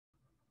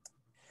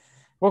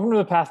Welcome to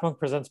the Path Monk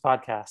Presents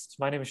podcast.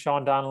 My name is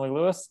Sean Donnelly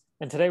Lewis,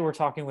 and today we're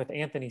talking with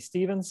Anthony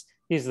Stevens.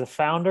 He's the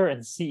founder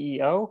and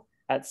CEO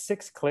at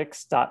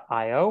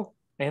 6Clicks.io.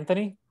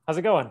 Anthony, how's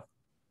it going?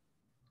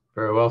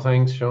 Very well,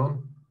 thanks,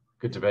 Sean.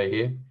 Good to be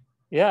here.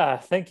 Yeah,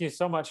 thank you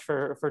so much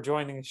for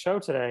joining the show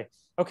today.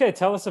 Okay,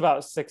 tell us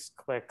about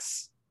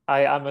 6Clicks.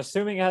 I'm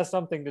assuming it has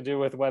something to do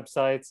with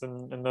websites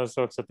and those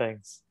sorts of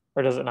things,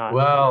 or does it not?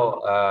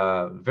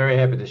 Well, very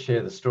happy to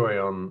share the story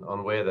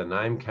on where the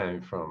name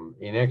came from.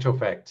 In actual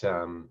fact,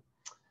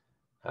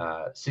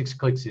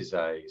 6Clicks is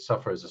a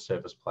software as a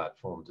service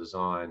platform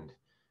designed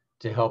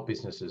to help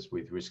businesses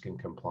with risk and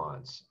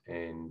compliance.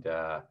 And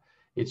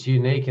it's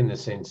unique in the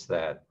sense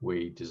that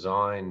we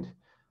designed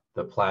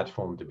the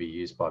platform to be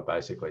used by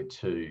basically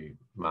two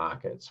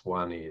markets.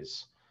 One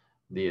is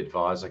the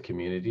advisor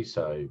community,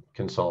 so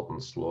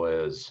consultants,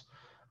 lawyers,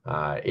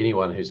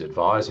 anyone who's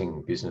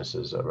advising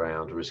businesses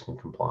around risk and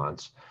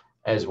compliance,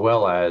 as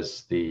well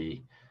as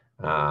the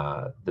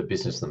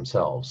business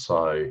themselves.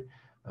 So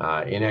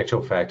in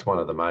actual fact, one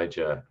of the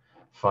major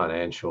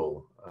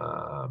financial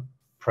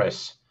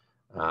press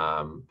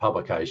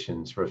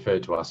publications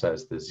referred to us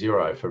as the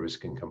zero for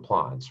risk and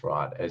compliance,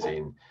 right? As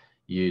in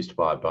used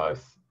by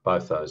both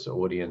those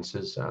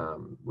audiences,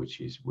 which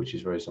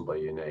is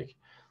reasonably unique.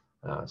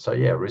 So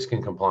yeah, risk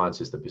and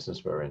compliance is the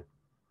business we're in.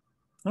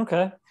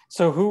 Okay.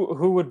 So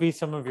who would be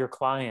some of your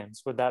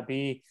clients? Would that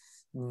be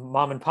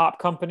mom and pop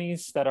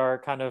companies that are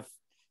kind of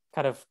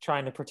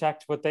trying to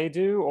protect what they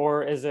do,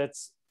 or is it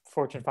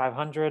Fortune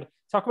 500?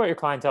 Talk about your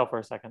clientele for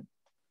a second.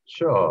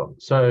 Sure.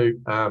 So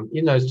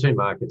in those two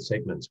market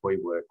segments, we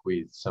work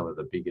with some of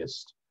the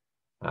biggest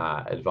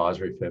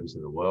advisory firms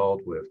in the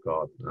world. We've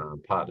got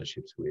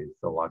partnerships with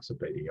the likes of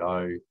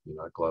BDO,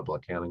 global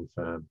accounting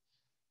firm,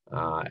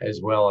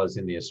 as well as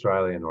in the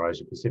Australian or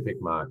Asia Pacific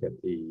market,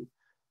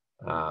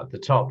 the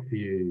top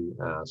few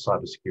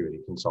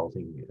cybersecurity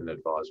consulting and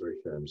advisory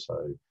firms,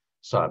 so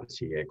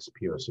CyberCX,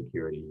 Pure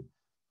Security,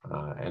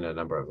 and a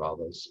number of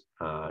others,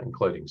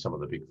 including some of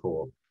the big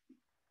four.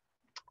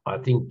 I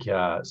think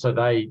so.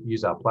 They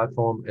use our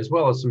platform as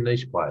well as some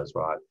niche players,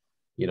 right?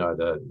 Not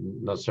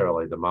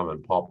necessarily the mum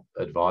and pop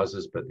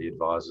advisors, but the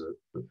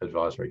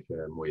advisory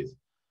firm with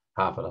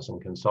half a dozen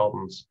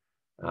consultants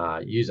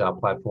use our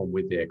platform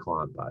with their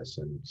client base.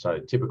 And so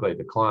typically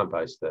the client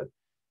base that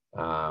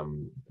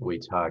we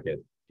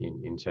target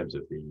in terms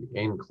of the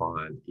end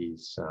client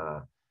is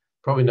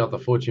probably not the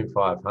Fortune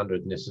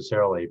 500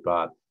 necessarily,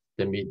 but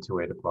the mid to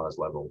enterprise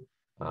level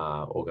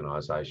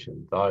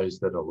organization, those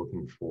that are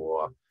looking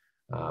for,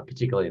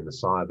 particularly in the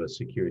cyber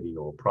security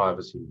or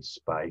privacy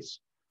space,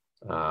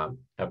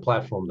 a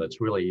platform that's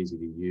really easy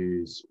to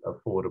use,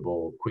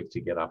 affordable, quick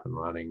to get up and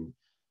running,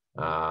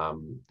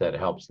 that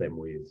helps them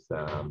with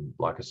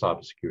like a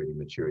cybersecurity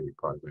maturity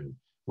program,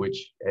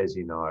 which, as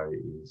you know,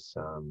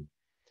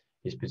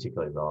 is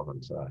particularly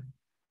relevant today.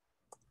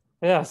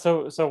 Yeah.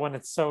 So when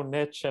it's so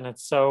niche and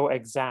it's so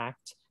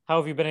exact, how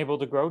have you been able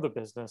to grow the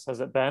business?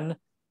 Has it been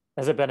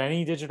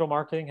any digital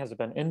marketing? Has it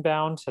been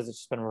inbound? Has it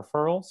just been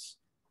referrals?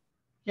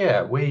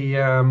 Yeah, we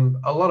a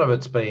lot of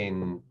it's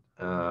been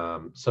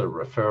sort of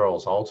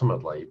referrals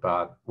ultimately,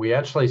 but we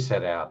actually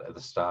set out at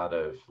the start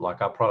of,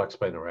 like, our product's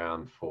been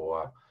around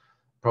for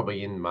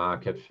probably in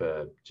market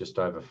for just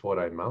over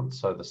 14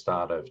 months. So the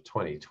start of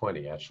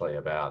 2020, actually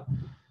about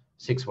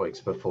 6 weeks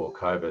before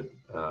COVID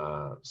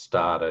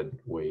started,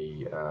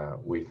 we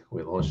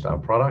launched our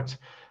product.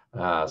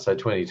 So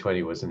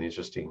 2020 was an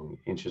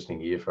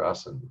interesting year for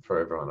us and for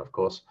everyone, of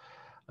course.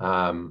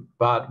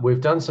 But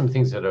we've done some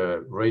things that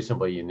are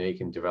reasonably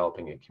unique in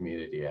developing a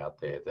community out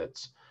there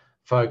that's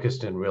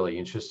focused and really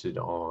interested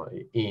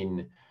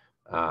in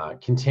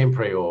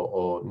contemporary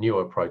or new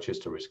approaches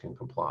to risk and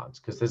compliance.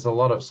 Because there's a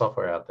lot of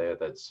software out there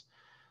that's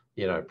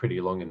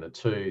pretty long in the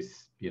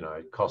tooth,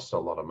 costs a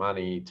lot of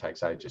money,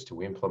 takes ages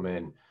to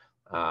implement.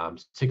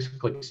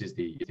 6Clicks is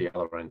the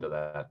other end of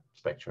that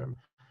spectrum.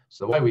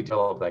 So the way we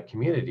develop that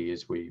community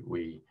is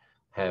we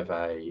have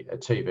a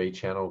TV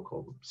channel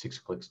called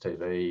 6Clicks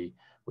TV.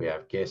 We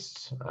have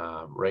guests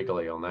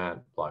regularly on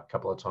that, like a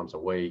couple of times a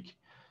week.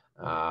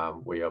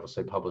 We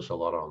obviously publish a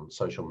lot on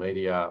social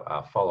media.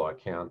 Our follower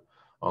count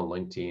on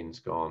LinkedIn's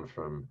gone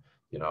from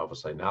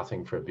obviously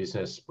nothing for a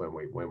business when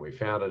we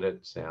founded it.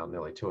 It's now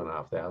nearly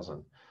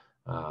 2,500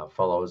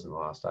 followers in the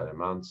last 18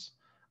 months.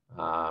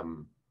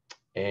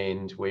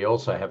 And we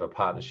also have a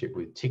partnership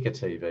with Ticker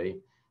TV,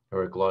 who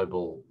are a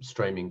global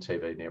streaming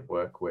TV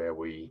network where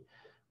we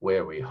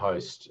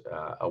host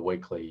a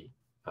weekly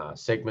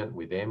segment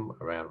with them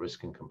around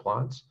risk and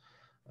compliance.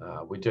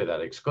 We do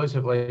that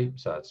exclusively,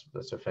 so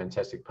that's a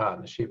fantastic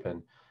partnership,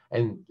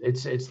 and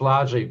it's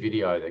largely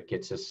video that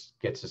gets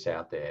us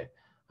out there.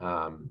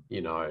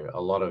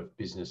 A lot of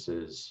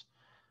businesses,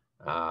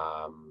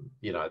 the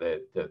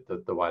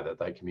way that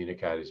they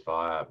communicate is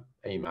via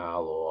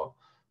email or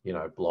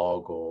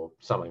blog or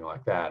something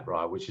like that,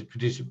 right? Which is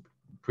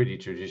pretty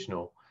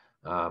traditional.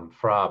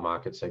 For our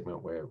market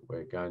segment,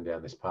 we're going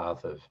down this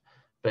path of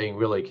being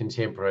really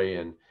contemporary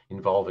and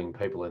involving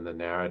people in the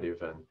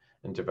narrative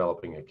and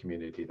developing a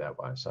community that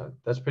way. So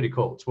that's pretty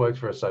cool. It's worked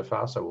for us so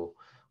far, so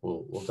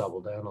we'll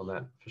double down on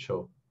that for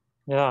sure.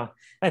 Yeah.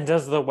 And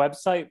does the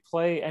website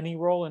play any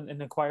role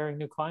in acquiring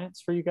new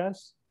clients for you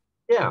guys?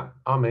 Yeah,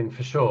 I mean,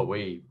 for sure,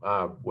 we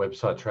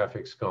website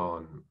traffic's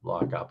gone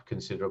like up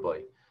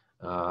considerably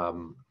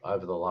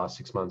over the last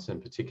 6 months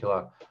in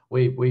particular.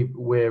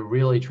 We're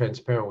really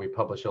transparent. We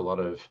publish a lot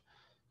of,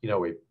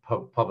 we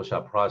publish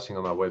our pricing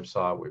on our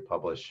website. We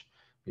publish,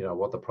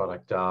 what the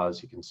product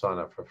does. You can sign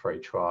up for a free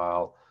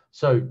trial.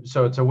 So it's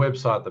a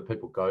website that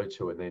people go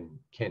to and then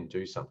can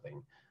do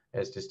something,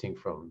 as distinct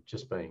from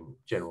just being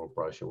general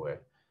brochureware.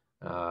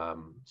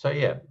 So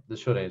yeah, the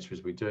short answer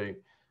is we do.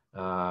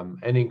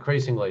 And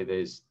increasingly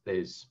there's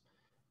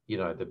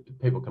the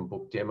people can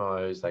book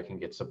demos, they can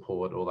get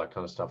support, all that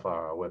kind of stuff on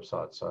our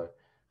website. So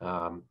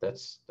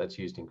that's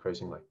used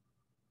increasingly.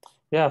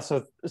 Yeah,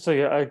 so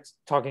you're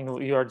talking.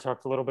 You already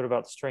talked a little bit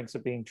about the strengths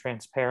of being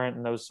transparent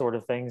and those sort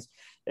of things.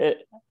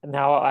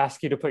 Now I'll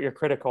ask you to put your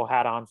critical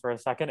hat on for a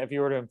second. If you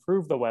were to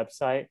improve the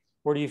website,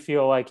 where do you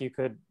feel like you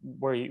could,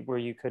 where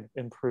you could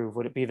improve?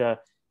 Would it be the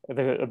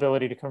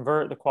ability to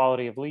convert, the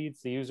quality of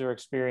leads, the user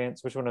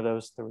experience? Which one of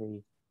those three?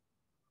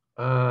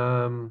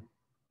 I'd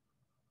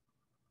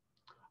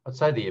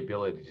say the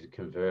ability to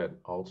convert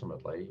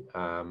ultimately.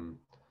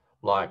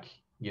 Like,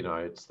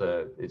 it's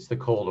the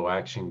call to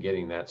action,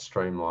 getting that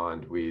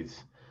streamlined with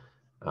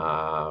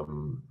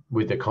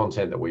the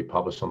content that we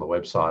publish on the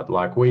website.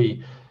 Like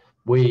we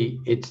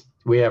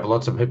have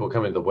lots of people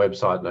coming to the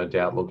website, no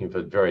doubt, looking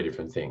for very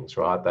different things,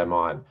 right? They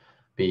might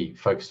be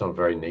focused on a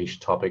very niche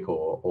topic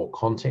or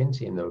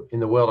content. In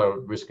the world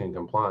of risk and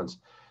compliance,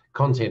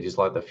 content is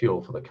like the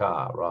fuel for the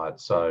car, right?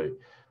 So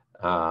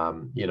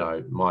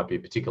might be a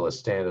particular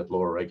standard law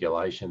or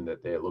regulation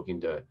that they're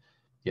looking to,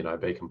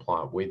 be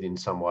compliant with in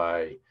some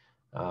way.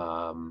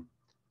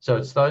 So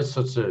it's those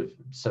sorts of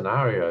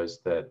scenarios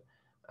that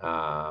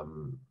I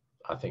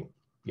think,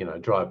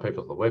 drive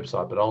people to the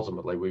website, but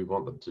ultimately we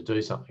want them to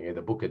do something,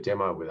 either book a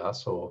demo with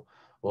us or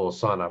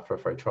sign up for a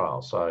free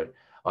trial. So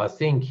I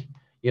think,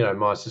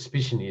 my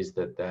suspicion is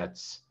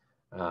that's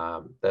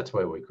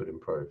where we could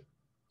improve.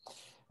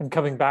 And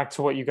coming back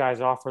to what you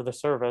guys offer, the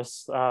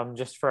service,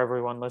 just for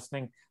everyone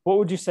listening, what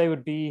would you say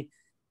would be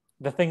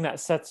the thing that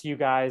sets you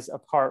guys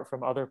apart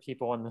from other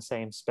people in the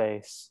same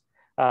space?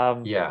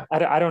 Yeah.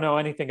 I don't know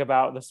anything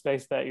about the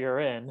space that you're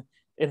in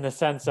the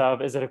sense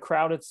of, is it a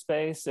crowded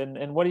space?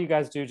 And what do you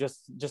guys do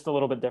just a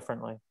little bit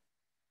differently?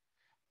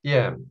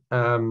 Yeah,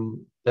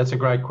 that's a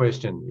great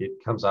question. It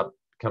comes up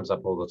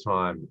all the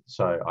time,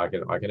 so I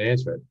can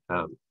answer it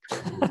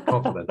with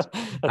confidence.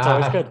 That's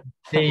always good.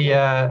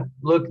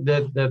 Look,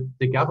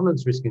 the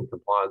governance risk and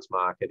compliance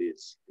market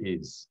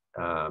is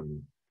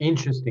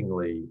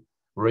interestingly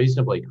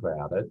reasonably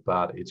crowded,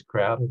 but it's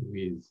crowded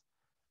with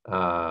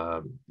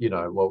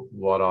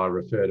what I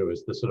refer to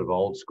as the sort of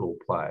old school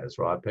players,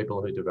 right?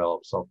 People who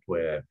develop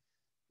software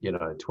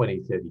 20,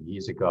 30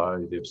 years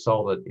ago. They've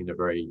sold it in a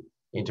very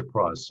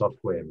enterprise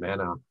software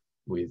manner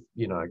with,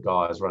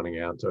 guys running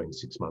out doing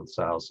 6-month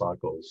sales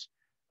cycles.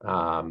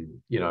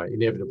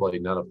 Inevitably,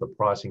 none of the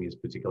pricing is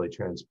particularly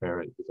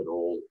transparent, if at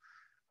all.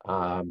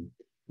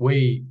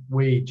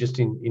 We just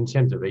in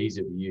terms of ease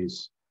of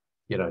use,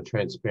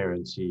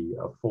 transparency,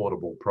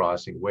 affordable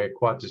pricing, we're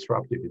quite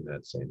disruptive in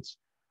that sense,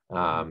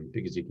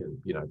 because you can,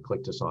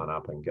 click to sign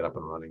up and get up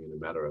and running in a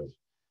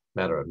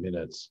matter of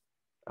minutes.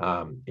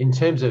 In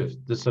terms of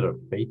the sort of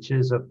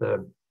features of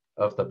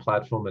the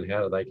platform and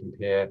how do they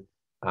compare,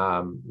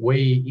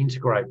 we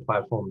integrate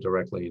platform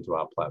directly into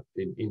our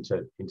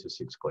into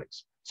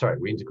 6Clicks. Sorry,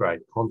 we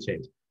integrate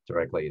content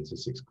directly into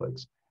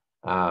 6Clicks.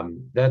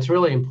 That's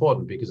really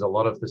important because a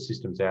lot of the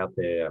systems out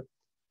there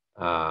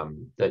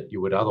that you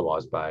would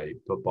otherwise buy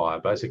are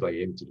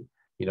basically empty.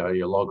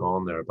 You log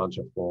on, there are a bunch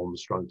of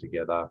forms strung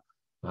together.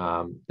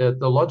 The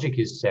logic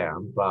is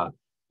sound, but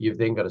you've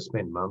then got to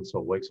spend months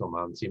or weeks or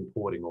months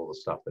importing all the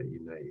stuff that you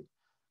need.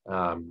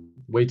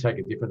 We take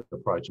a different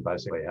approach and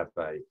basically have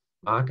a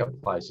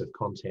marketplace of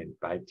content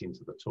baked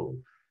into the tool.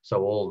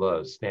 So all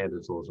the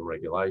standards, laws and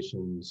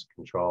regulations,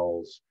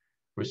 controls,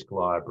 risk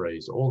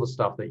libraries, all the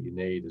stuff that you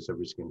need as a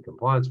risk and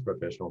compliance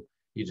professional,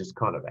 you just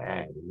kind of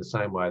add in the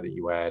same way that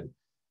you add,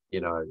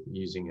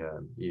 using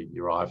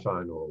your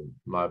iPhone or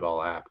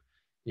mobile app,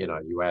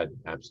 you add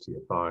apps to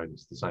your phone.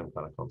 It's the same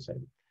kind of concept.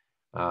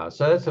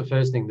 So that's the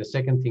first thing. The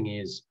second thing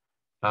is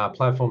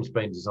platform's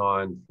been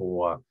designed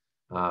for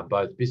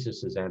both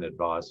businesses and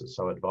advisors.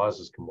 So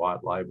advisors can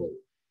white label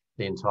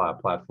the entire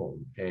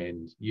platform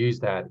and use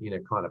that in a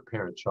kind of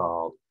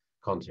parent-child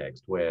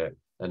context where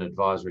an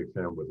advisory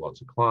firm with lots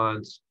of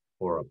clients,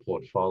 or a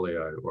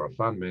portfolio or a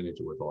fund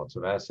manager with lots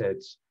of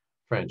assets,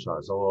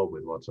 franchisor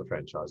with lots of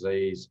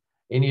franchisees,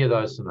 any of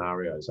those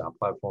scenarios, our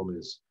platform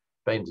has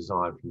been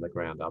designed from the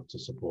ground up to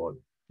support,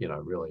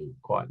 really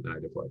quite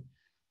natively.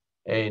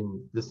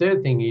 And the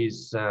third thing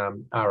is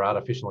our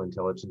artificial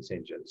intelligence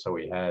engine. So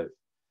we have,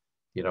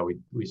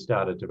 we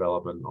started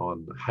development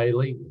on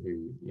Haley,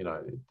 who,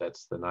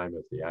 that's the name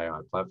of the AI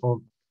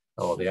platform,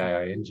 or the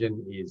AI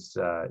engine is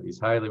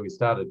Haley. We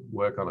started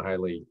work on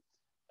Haley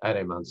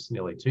 18 months,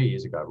 nearly 2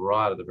 years ago,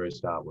 right at the very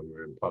start when we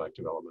were in product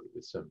development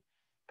with some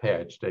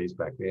PhDs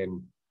back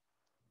then.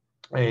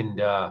 And,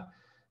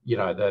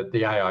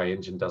 the AI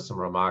engine does some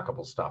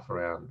remarkable stuff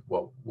around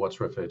what's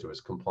referred to as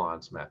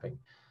compliance mapping.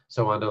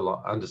 So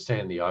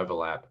understand the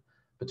overlap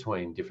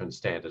between different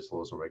standards,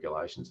 laws, and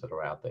regulations that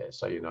are out there.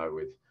 So,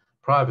 with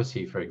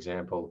privacy, for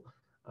example,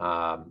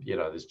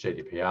 there's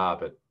GDPR,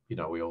 but,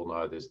 we all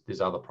know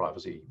there's other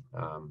privacy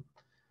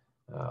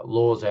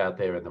laws out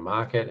there in the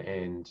market,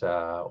 and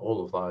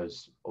all of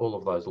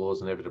those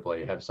laws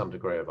inevitably have some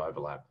degree of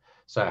overlap.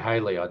 So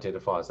Haley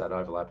identifies that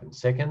overlap in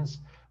seconds,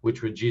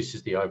 which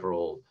reduces the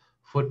overall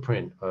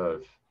footprint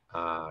of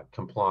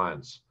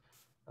compliance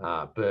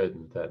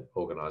burden that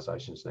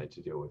organizations need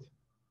to deal with.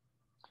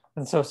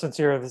 And so since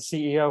you're the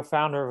CEO,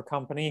 founder of a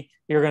company,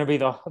 you're going to be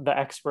the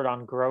expert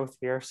on growth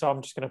here. So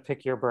I'm just going to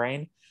pick your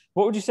brain.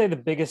 What would you say the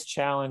biggest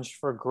challenge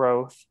for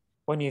growth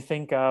when you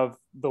think of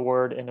the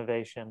word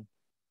innovation?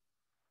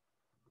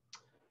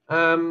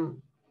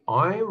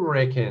 I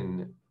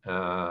reckon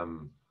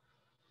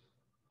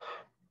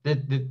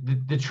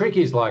the trick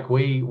is, like,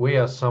 we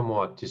are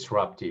somewhat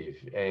disruptive,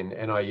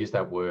 and I use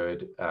that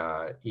word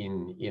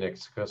in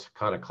a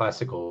kind of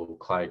classical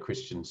Clay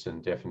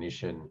Christensen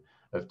definition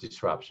of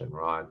disruption,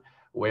 right?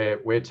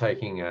 We're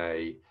taking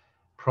a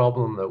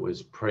problem that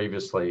was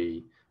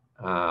previously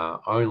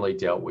only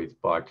dealt with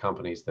by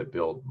companies that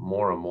build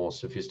more and more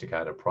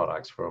sophisticated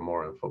products for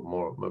more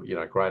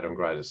greater and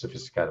greater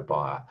sophisticated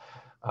buyer,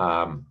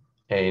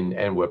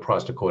 and we're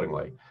priced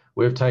accordingly.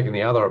 We've taken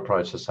the other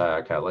approach to say,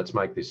 okay, let's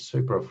make this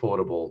super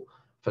affordable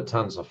for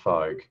tons of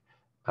folk,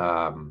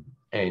 and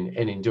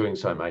in doing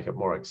so, make it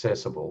more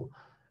accessible.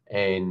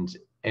 And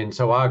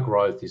so our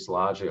growth is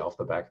largely off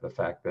the back of the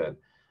fact that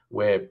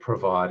we're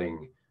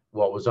providing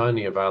what was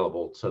only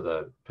available to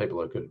the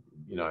people who could,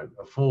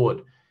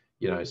 afford,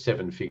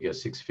 7-figure,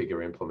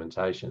 6-figure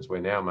implementations. We're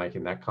now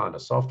making that kind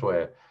of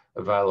software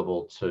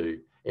available to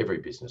every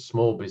business,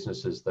 small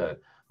businesses that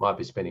might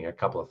be spending a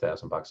couple of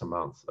thousand bucks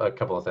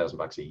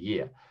a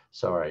year,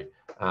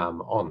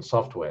 on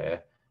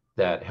software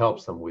that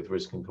helps them with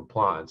risk and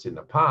compliance. In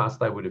the past,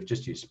 they would have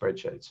just used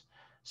spreadsheets.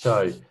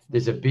 So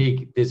there's a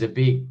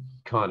big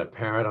kind of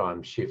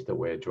paradigm shift that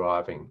we're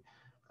driving.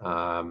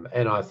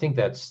 And I think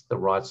that's the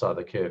right side of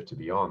the curve to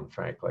be on,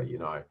 frankly.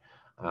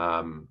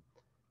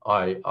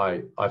 I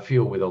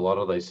feel with a lot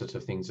of these sorts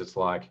of things, it's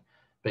like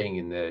being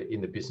in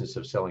the business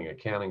of selling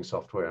accounting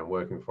software and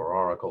working for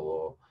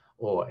Oracle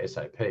or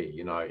SAP.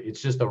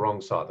 It's just the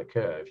wrong side of the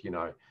curve.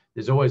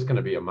 There's always going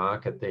to be a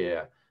market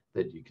there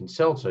that you can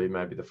sell to,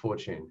 maybe the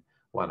Fortune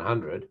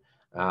 100,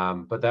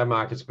 but that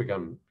market's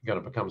going to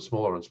become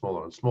smaller and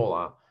smaller and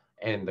smaller.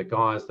 And the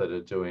guys that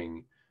are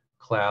doing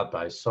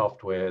cloud-based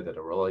software, that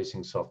are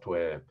releasing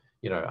software,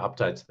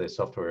 updates to their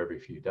software every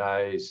few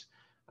days,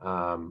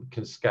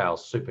 can scale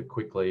super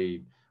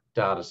quickly,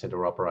 data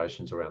center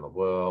operations around the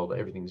world,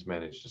 everything's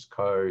managed as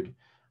code.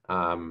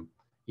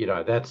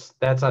 That's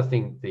I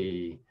think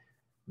the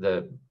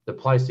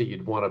place that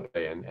you'd want to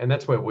be, and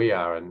that's where we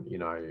are. And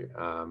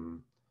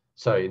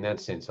so in that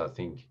sense, I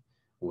think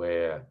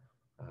we're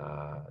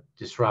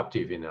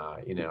disruptive in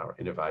our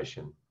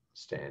innovation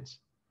stance.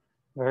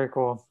 Very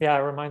cool. Yeah,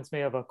 it reminds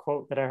me of a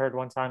quote that I heard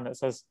one time that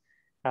says,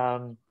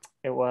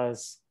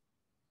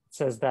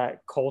 says that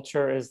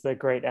culture is the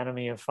great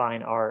enemy of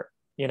fine art.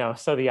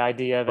 So the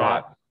idea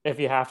that Right. if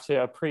you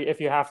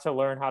have to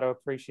learn how to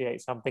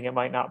appreciate something, it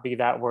might not be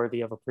that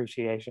worthy of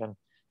appreciation.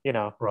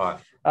 Right.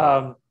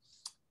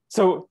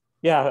 So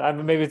yeah, I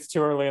mean, maybe it's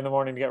too early in the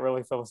morning to get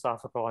really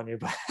philosophical on you,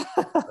 but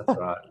That's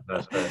right.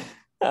 That's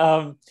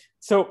fair.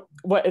 So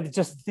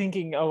just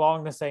thinking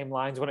along the same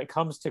lines, when it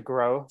comes to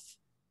growth,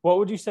 what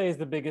would you say is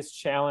the biggest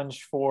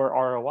challenge for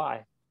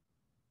ROI?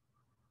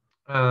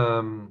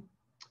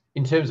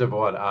 In terms of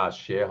what our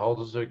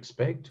shareholders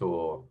expect,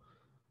 or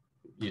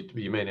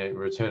you mean a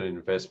return on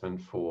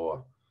investment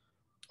for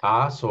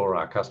us or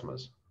our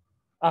customers?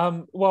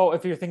 Well,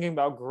 if you're thinking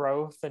about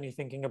growth and you're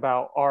thinking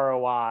about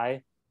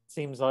ROI, it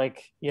seems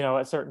like,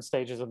 at certain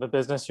stages of the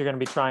business, you're going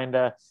to be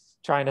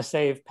trying to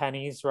save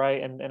pennies,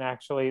 right? And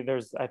actually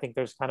I think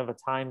there's kind of a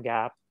time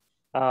gap.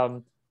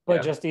 But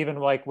Yeah. just even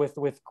like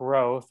with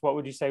growth, what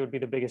would you say would be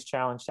the biggest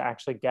challenge to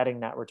actually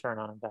getting that return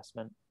on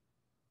investment?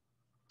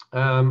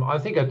 I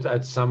think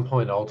at some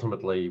point,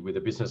 ultimately, with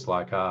a business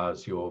like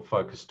ours, you're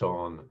focused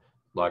on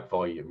like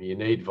volume. You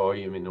need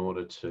volume in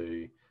order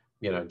to,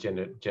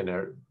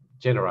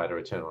 generate a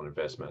return on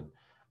investment.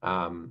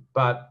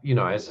 But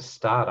as a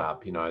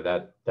startup,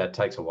 that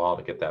takes a while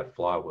to get that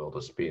flywheel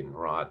to spin,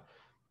 right?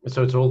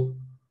 So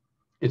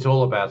it's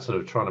all about sort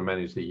of trying to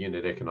manage the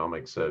unit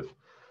economics of,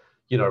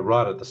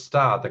 right at the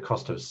start, the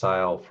cost of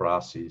sale for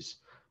us is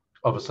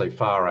obviously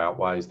far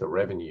outweighs the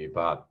revenue,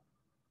 but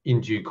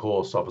in due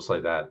course, obviously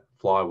that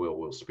flywheel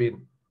will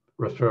spin,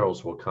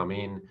 referrals will come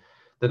in.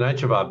 The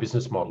nature of our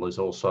business model is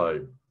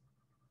also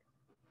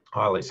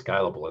highly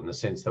scalable in the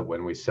sense that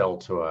when we sell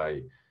to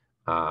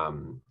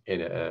an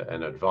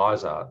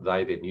advisor,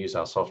 they then use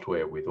our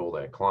software with all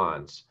their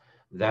clients.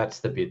 That's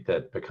the bit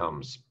that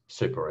becomes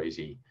super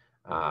easy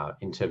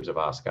in terms of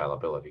our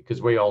scalability,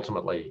 because we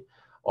ultimately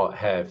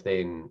have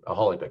then a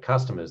whole heap of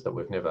customers that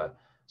we've never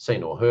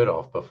seen or heard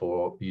of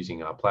before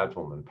using our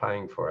platform and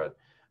paying for it,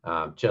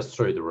 just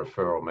through the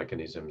referral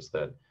mechanisms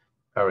that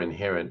are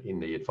inherent in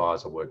the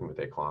advisor working with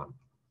their client.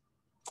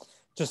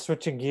 Just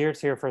switching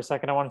gears here for a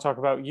second, I want to talk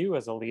about you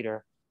as a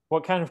leader.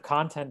 What kind of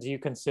content do you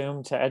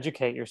consume to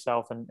educate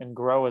yourself and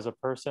grow as a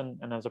person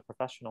and as a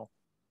professional?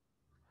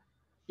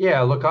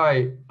 Yeah, look,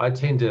 I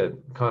tend to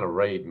kind of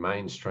read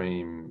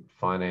mainstream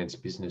finance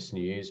business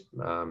news.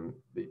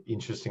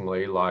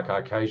 Interestingly, like I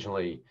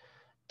occasionally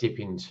dip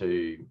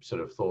into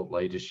sort of thought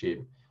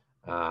leadership,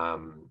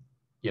 that's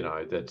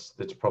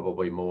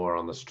probably more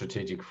on the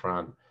strategic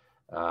front,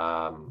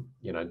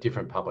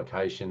 different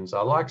publications.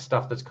 I like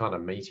stuff that's kind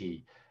of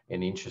meaty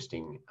and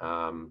interesting,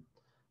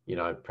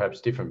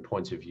 perhaps different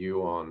points of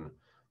view on,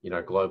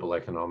 global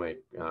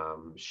economic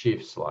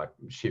shifts, like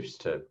shifts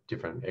to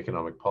different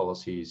economic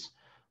policies,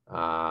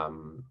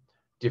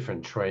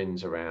 different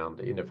trends around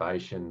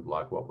innovation,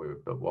 like what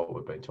we've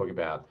been talking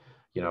about.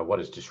 What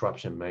does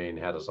disruption mean?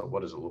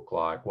 What does it look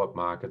like? What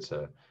markets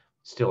are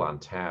still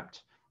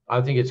untapped?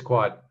 I think it's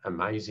quite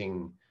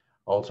amazing,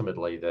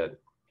 ultimately, that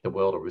the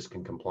world of risk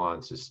and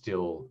compliance is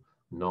still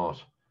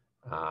not,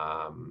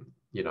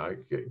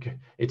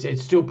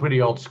 it's still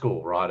pretty old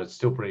school, right? It's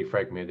still pretty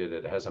fragmented.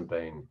 It hasn't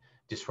been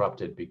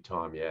disrupted big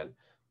time yet.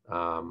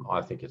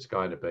 I think it's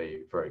going to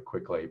be very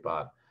quickly,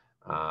 but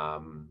I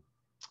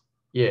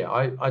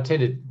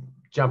tend to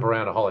jump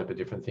around a whole heap of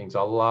different things.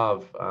 I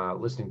love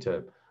listening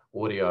to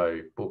audio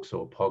books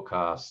or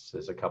podcasts.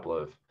 There's a couple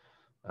of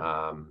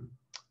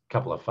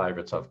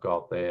favorites I've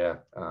got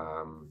there.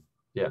 All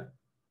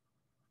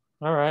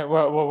right.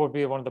 Well, what would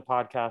be one of the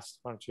podcasts?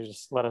 Why don't you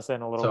just let us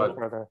in a little bit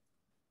further?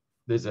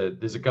 There's a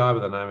guy by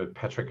the name of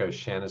Patrick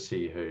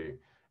O'Shaughnessy who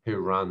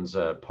runs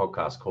a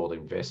podcast called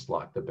Invest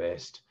Like the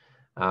Best.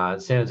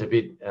 It sounds a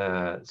bit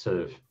the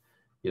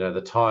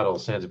title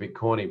sounds a bit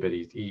corny, but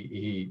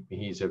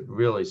he's a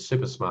really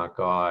super smart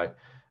guy,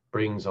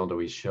 brings onto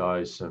his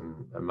show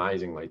some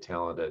amazingly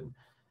talented,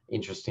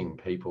 interesting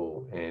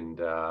people.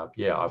 And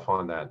I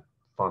find that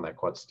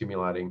quite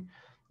stimulating.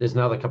 There's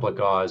another couple of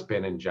guys,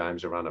 Ben and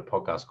James, who run a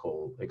podcast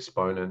called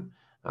Exponent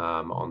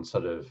on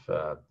sort of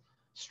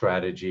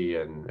strategy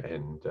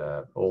and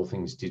all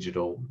things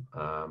digital.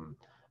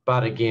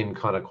 But again,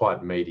 kind of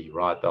quite meaty,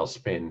 right? They'll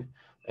spend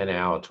an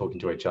hour talking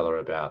to each other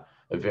about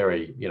a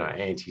very,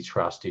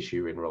 antitrust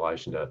issue in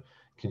relation to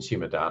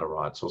consumer data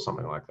rights or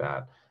something like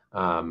that.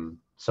 I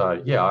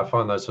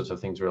find those sorts of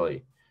things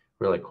really,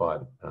 really quite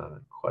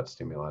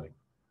stimulating.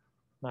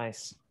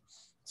 Nice.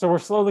 So we're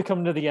slowly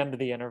coming to the end of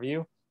the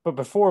interview, but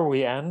before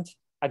we end,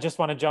 I just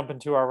want to jump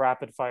into our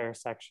rapid fire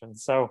section.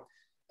 So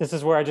this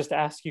is where I just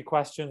ask you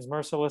questions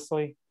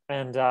mercilessly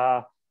and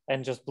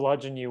just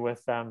bludgeon you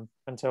with them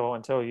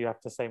until you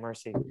have to say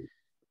mercy.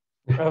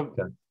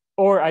 Okay.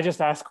 Or I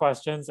just ask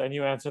questions and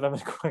you answer them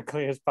as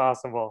quickly as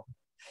possible.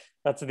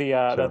 That's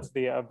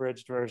the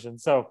abridged version.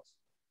 So,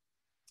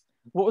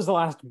 what was the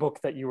last book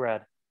that you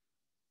read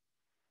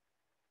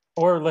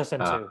or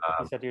listened to?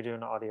 You said you're doing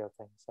an audio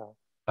thing, so.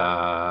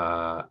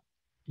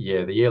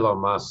 The Elon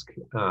Musk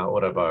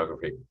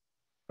autobiography.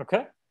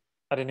 Okay,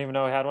 I didn't even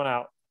know he had one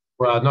out.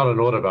 Well, not an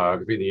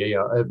autobiography.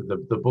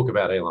 The book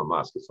about Elon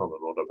Musk. It's not an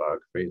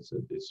autobiography.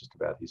 It's just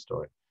about his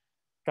story.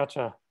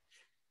 Gotcha.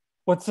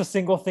 What's the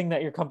single thing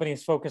that your company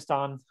is focused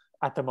on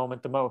at the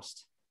moment the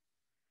most?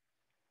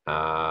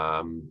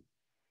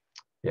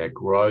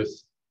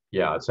 Growth.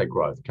 Yeah, I'd say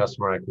growth,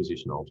 customer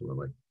acquisition,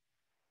 ultimately.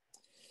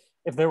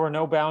 If there were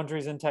no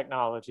boundaries in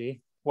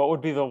technology, what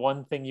would be the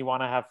one thing you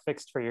want to have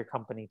fixed for your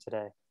company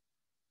today?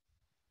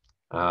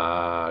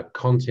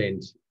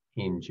 Content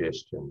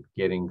ingestion,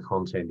 getting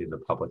content in the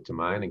public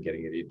domain and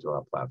getting it into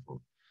our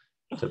platform.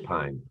 It's a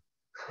pain.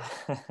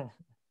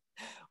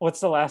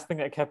 What's the last thing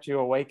that kept you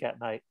awake at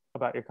night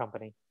about your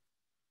company?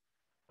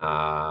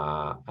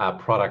 Our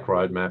product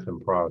roadmap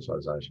and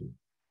prioritization.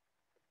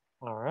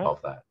 All right. Of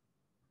that.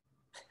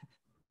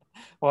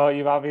 Well,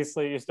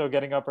 you're still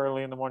getting up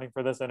early in the morning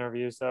for this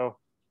interview, so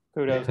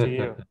kudos to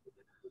you.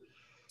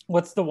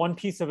 What's the one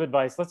piece of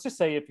advice? Let's just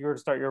say if you were to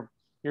start your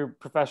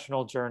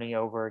professional journey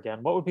over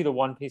again, what would be the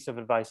one piece of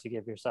advice you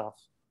give yourself?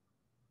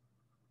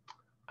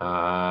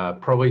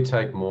 Probably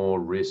take more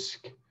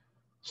risk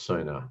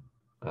sooner.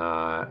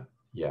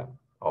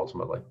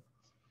 Ultimately.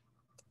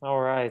 All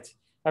right.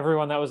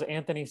 Everyone, that was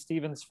Anthony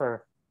Stevens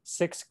for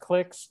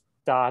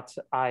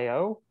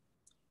 6Clicks.io.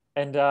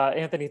 And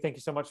Anthony, thank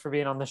you so much for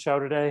being on the show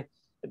today.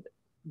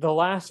 The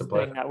last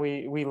thing that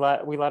we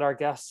let our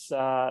guests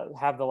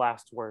have the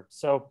last word.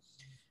 So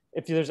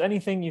if there's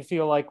anything you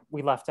feel like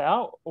we left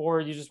out, or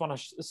you just want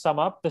to sum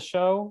up the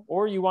show,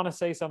 or you want to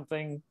say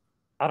something,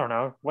 I don't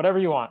know, whatever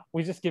you want,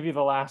 we just give you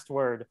the last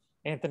word.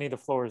 Anthony, the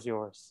floor is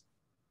yours.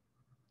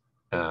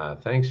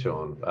 Thanks,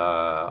 Sean.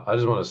 I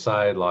just want to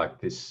say, like,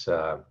 this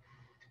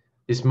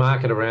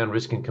market around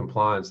risk and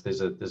compliance, there's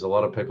a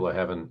lot of people who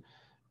haven't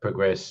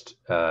progressed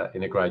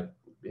in a great,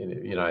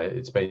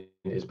 it's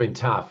been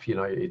tough.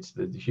 It's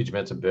the huge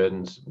amounts of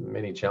burdens,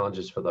 many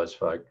challenges for those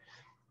folk.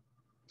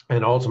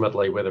 And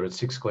ultimately, whether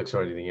it's 6Clicks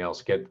or anything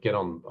else, get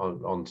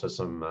onto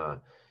some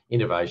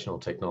innovation or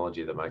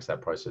technology that makes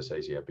that process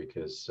easier,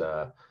 because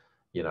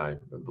you know,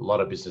 a lot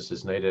of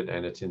businesses need it,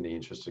 and it's in the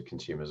interest of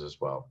consumers as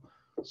well.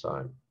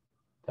 So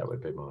that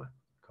would be my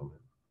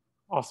comment.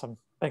 Awesome.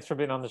 Thanks for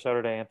being on the show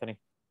today, Anthony.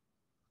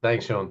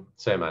 Thanks, Sean.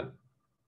 See you, mate.